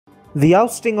The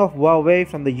ousting of Huawei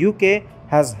from the UK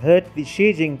has hurt the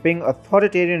Xi Jinping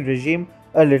authoritarian regime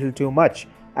a little too much,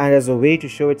 and as a way to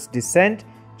show its dissent,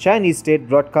 Chinese state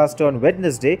broadcaster on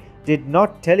Wednesday did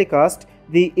not telecast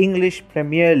the English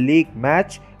Premier League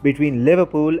match between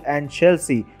Liverpool and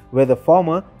Chelsea, where the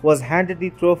former was handed the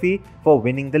trophy for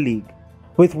winning the league.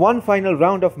 With one final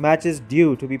round of matches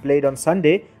due to be played on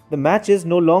Sunday, the matches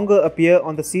no longer appear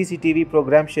on the CCTV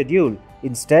program schedule.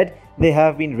 Instead, they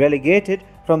have been relegated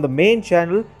from the main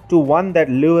channel to one that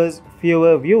lures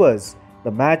fewer viewers.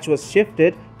 The match was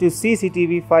shifted to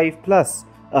CCTV 5 Plus,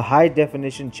 a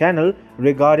high-definition channel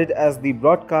regarded as the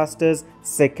broadcaster's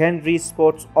secondary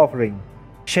sports offering.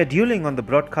 Scheduling on the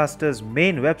broadcaster's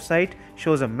main website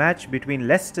shows a match between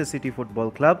Leicester City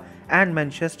Football Club and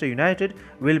Manchester United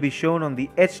will be shown on the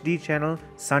HD channel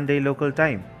Sunday local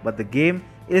time, but the game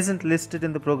isn't listed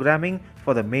in the programming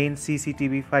for the main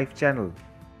CCTV 5 channel.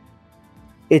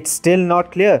 It's still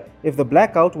not clear if the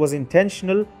blackout was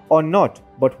intentional or not,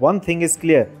 but one thing is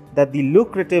clear, that the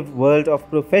lucrative world of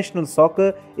professional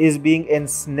soccer is being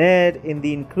ensnared in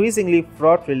the increasingly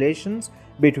fraught relations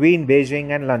between Beijing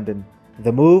and London.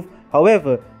 The move,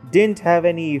 however, didn't have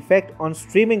any effect on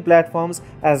streaming platforms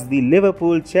as the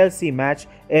Liverpool-Chelsea match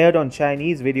aired on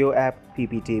Chinese video app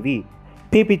PPTV.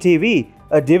 PPTV,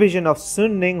 a division of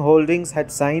Sunning Holdings, had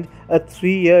signed a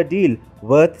 3-year deal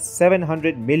worth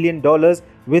 $700 million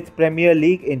with Premier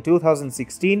League in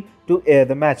 2016 to air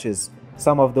the matches.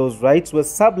 Some of those rights were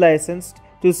sub-licensed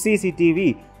to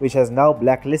CCTV, which has now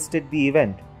blacklisted the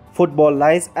event. Football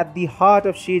lies at the heart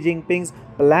of Xi Jinping's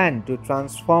plan to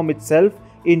transform itself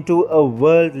into a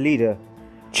world leader.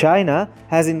 China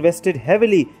has invested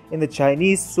heavily in the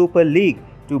Chinese Super League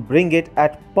to bring it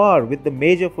at par with the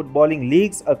major footballing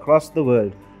leagues across the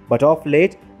world. But of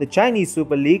late, the Chinese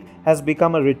Super League has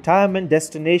become a retirement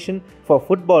destination for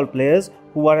football players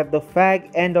who are at the fag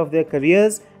end of their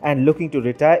careers and looking to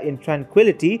retire in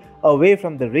tranquility away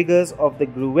from the rigors of the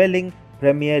grueling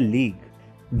Premier League.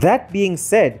 That being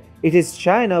said, it is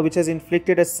China which has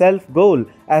inflicted a self-goal,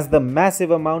 as the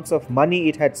massive amounts of money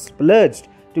it had splurged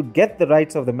to get the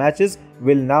rights of the matches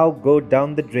will now go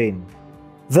down the drain.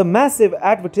 The massive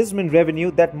advertisement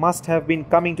revenue that must have been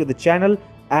coming to the channel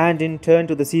and in turn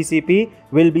to the CCP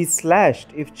will be slashed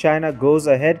if China goes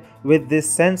ahead with this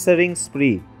censoring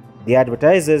spree. The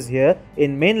advertisers here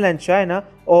in mainland China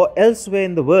or elsewhere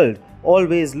in the world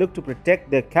always look to protect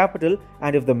their capital,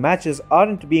 and if the matches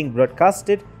aren't being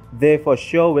broadcasted, they for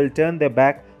sure will turn their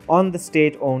back on the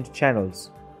state-owned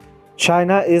channels.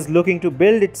 China is looking to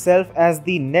build itself as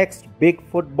the next big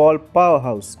football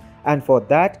powerhouse, and for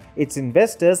that, its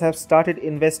investors have started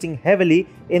investing heavily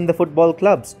in the football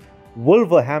clubs.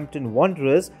 Wolverhampton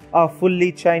Wanderers are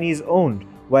fully Chinese-owned,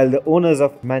 while the owners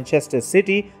of Manchester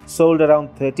City sold around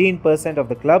 13% of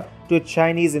the club to a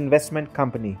Chinese investment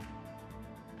company.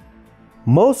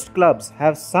 Most clubs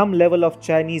have some level of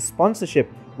Chinese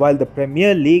sponsorship, while the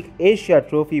Premier League Asia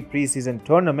Trophy preseason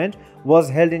tournament was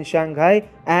held in Shanghai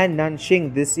and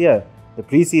Nanjing this year. The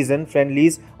preseason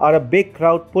friendlies are a big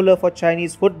crowd puller for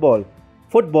Chinese football.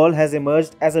 Football has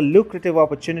emerged as a lucrative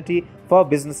opportunity for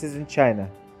businesses in China.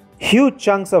 Huge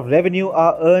chunks of revenue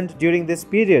are earned during this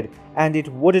period, and it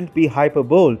wouldn't be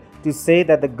hyperbole to say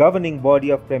that the governing body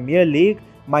of Premier League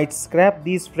might scrap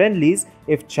these friendlies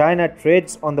if China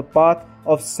treads on the path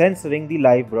of censoring the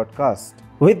live broadcast.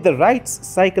 With the rights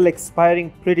cycle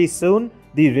expiring pretty soon,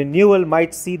 the renewal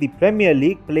might see the Premier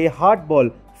League play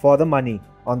hardball for the money.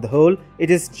 On the whole,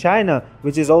 it is China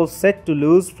which is all set to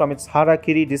lose from its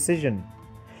harakiri decision.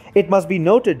 It must be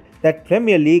noted that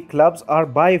Premier League clubs are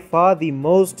by far the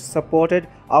most supported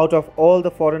out of all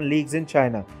the foreign leagues in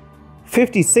China.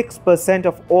 56%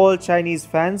 of all Chinese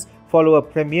fans follow a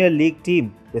Premier League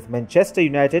team, with Manchester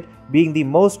United being the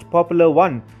most popular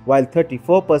one, while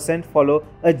 34% follow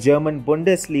a German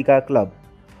Bundesliga club.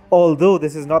 Although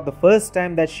this is not the first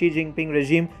time that Xi Jinping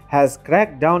regime has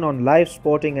cracked down on live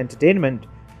sporting entertainment,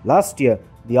 last year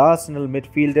the Arsenal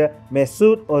midfielder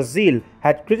Mesut Ozil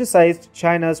had criticized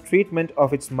China's treatment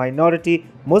of its minority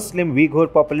Muslim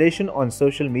Uyghur population on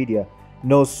social media.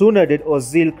 No sooner did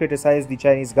Ozil criticize the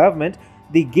Chinese government,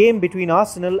 the game between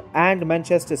Arsenal and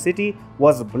Manchester City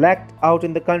was blacked out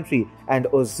in the country, and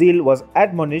Ozil was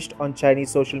admonished on Chinese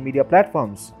social media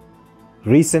platforms.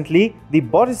 Recently, the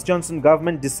Boris Johnson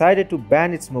government decided to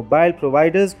ban its mobile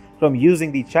providers from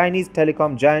using the Chinese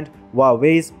telecom giant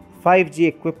Huawei's 5G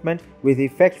equipment with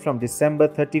effect from December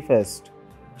 31st.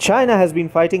 China has been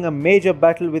fighting a major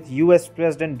battle with US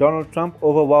President Donald Trump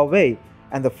over Huawei,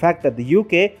 and the fact that the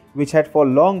UK, which had for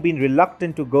long been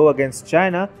reluctant to go against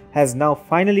China, has now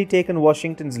finally taken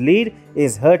Washington's lead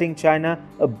is hurting China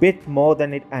a bit more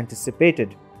than it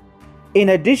anticipated. In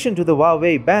addition to the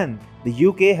Huawei ban, the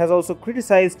UK has also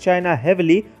criticized China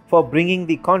heavily for bringing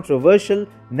the controversial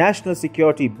National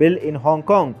Security Bill in Hong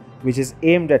Kong, which is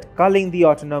aimed at culling the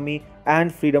autonomy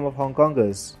and freedom of Hong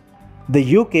Kongers.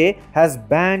 The UK has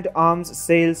banned arms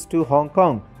sales to Hong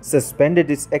Kong,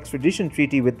 suspended its extradition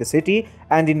treaty with the city,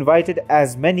 and invited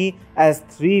as many as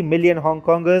 3 million Hong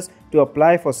Kongers to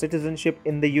apply for citizenship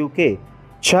in the UK.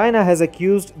 China has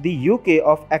accused the UK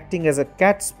of acting as a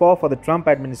cat's paw for the Trump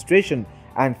administration,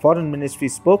 and Foreign Ministry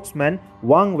spokesman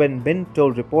Wang Wenbin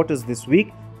told reporters this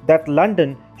week that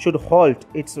London should halt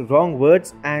its wrong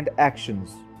words and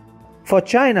actions. For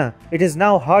China, it is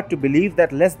now hard to believe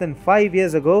that less than 5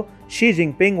 years ago, Xi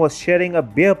Jinping was sharing a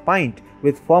beer pint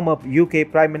with former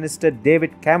UK Prime Minister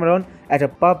David Cameron at a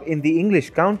pub in the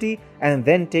English county and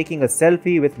then taking a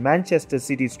selfie with Manchester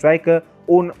City striker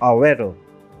Un Aguero.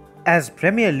 As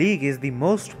Premier League is the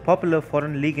most popular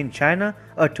foreign league in China,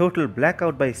 a total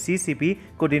blackout by CCP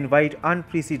could invite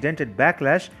unprecedented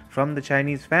backlash from the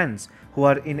Chinese fans, who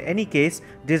are in any case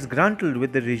disgruntled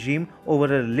with the regime over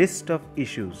a list of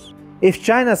issues. If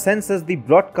China censors the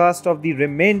broadcast of the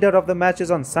remainder of the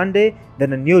matches on Sunday,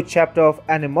 then a new chapter of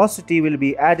animosity will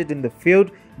be added in the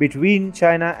feud between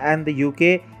China and the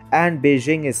UK, and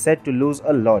Beijing is set to lose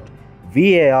a lot.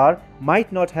 VAR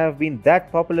might not have been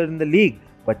that popular in the league,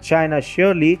 but China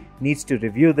surely needs to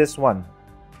review this one.